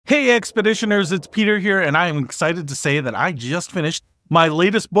Hey Expeditioners, it's Peter here, and I am excited to say that I just finished my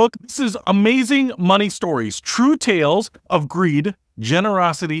latest book. This is Amazing Money Stories, True Tales of Greed,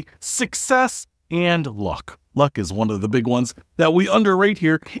 Generosity, Success, and Luck. Luck is one of the big ones that we underrate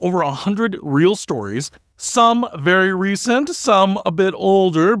here. Over 100 real stories, some very recent, some a bit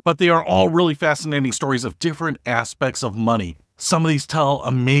older, but they are all really fascinating stories of different aspects of money. Some of these tell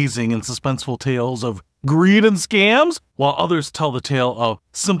amazing and suspenseful tales of greed and scams, while others tell the tale of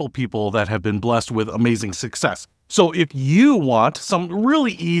simple people that have been blessed with amazing success. So if you want some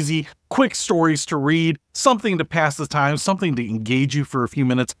really easy, quick stories to read, something to pass the time, something to engage you for a few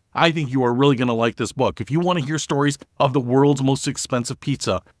minutes, I think you are really going to like this book. If you want to hear stories of the world's most expensive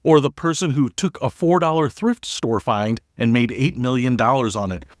pizza, or the person who took a $4 thrift store find and made $8 million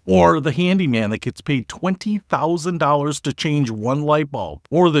on it, or the handyman that gets paid $20,000 to change one light bulb,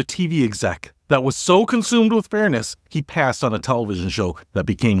 or the TV exec that was so consumed with fairness, he passed on a television show that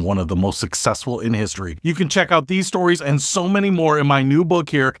became one of the most successful in history. You can check out these stories and so many more in my new book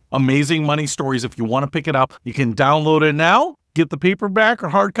here, Amazing Money Stories. If you want to pick it up, you can download it now, get the paperback or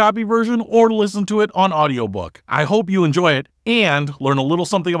hard copy version, or listen to it on audiobook. I hope you enjoy it and learn a little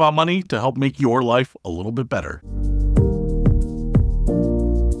something about money to help make your life a little bit better.